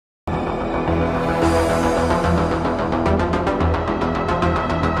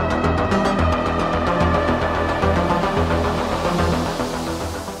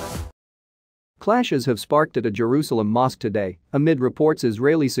Clashes have sparked at a Jerusalem mosque today, amid reports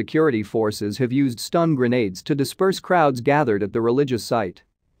Israeli security forces have used stun grenades to disperse crowds gathered at the religious site.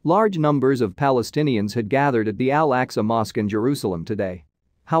 Large numbers of Palestinians had gathered at the al-Aqsa mosque in Jerusalem today.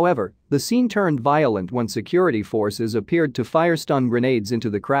 However, the scene turned violent when security forces appeared to fire stun grenades into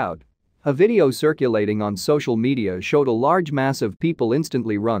the crowd. A video circulating on social media showed a large mass of people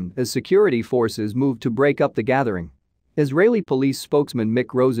instantly run as security forces moved to break up the gathering. Israeli police spokesman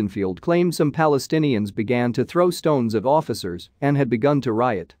Mick Rosenfield claimed some Palestinians began to throw stones at officers and had begun to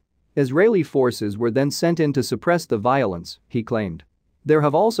riot. Israeli forces were then sent in to suppress the violence, he claimed. There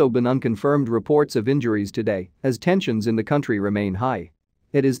have also been unconfirmed reports of injuries today as tensions in the country remain high.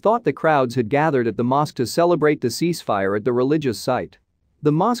 It is thought the crowds had gathered at the mosque to celebrate the ceasefire at the religious site.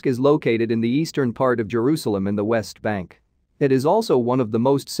 The mosque is located in the eastern part of Jerusalem in the West Bank. It is also one of the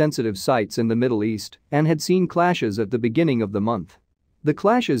most sensitive sites in the Middle East and had seen clashes at the beginning of the month. The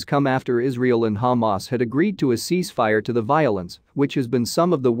clashes come after Israel and Hamas had agreed to a ceasefire to the violence, which has been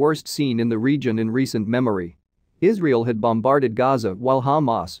some of the worst seen in the region in recent memory. Israel had bombarded Gaza while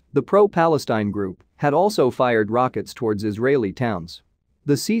Hamas, the pro-Palestine group, had also fired rockets towards Israeli towns.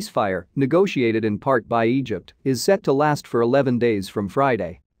 The ceasefire, negotiated in part by Egypt, is set to last for 11 days from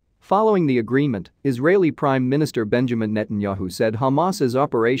Friday. Following the agreement, Israeli Prime Minister Benjamin Netanyahu said Hamas's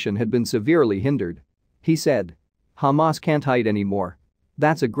operation had been severely hindered. He said, "Hamas can't hide anymore.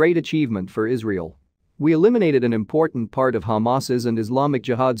 That's a great achievement for Israel. We eliminated an important part of Hamas's and Islamic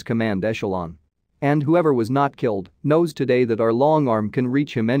Jihad's command echelon. And whoever was not killed knows today that our long arm can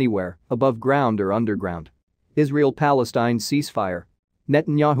reach him anywhere, above ground or underground." Israel-Palestine ceasefire.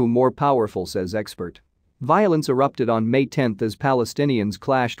 Netanyahu more powerful, says expert. Violence erupted on May 10 as Palestinians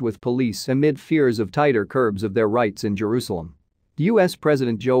clashed with police amid fears of tighter curbs of their rights in Jerusalem. U.S.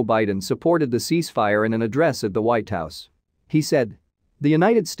 President Joe Biden supported the ceasefire in an address at the White House. He said, "The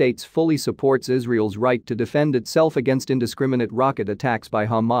United States fully supports Israel's right to defend itself against indiscriminate rocket attacks by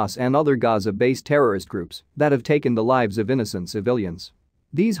Hamas and other Gaza-based terrorist groups that have taken the lives of innocent civilians.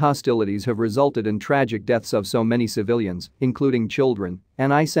 These hostilities have resulted in tragic deaths of so many civilians, including children,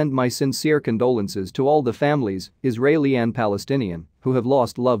 and I send my sincere condolences to all the families, Israeli and Palestinian, who have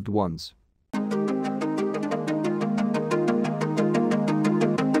lost loved ones."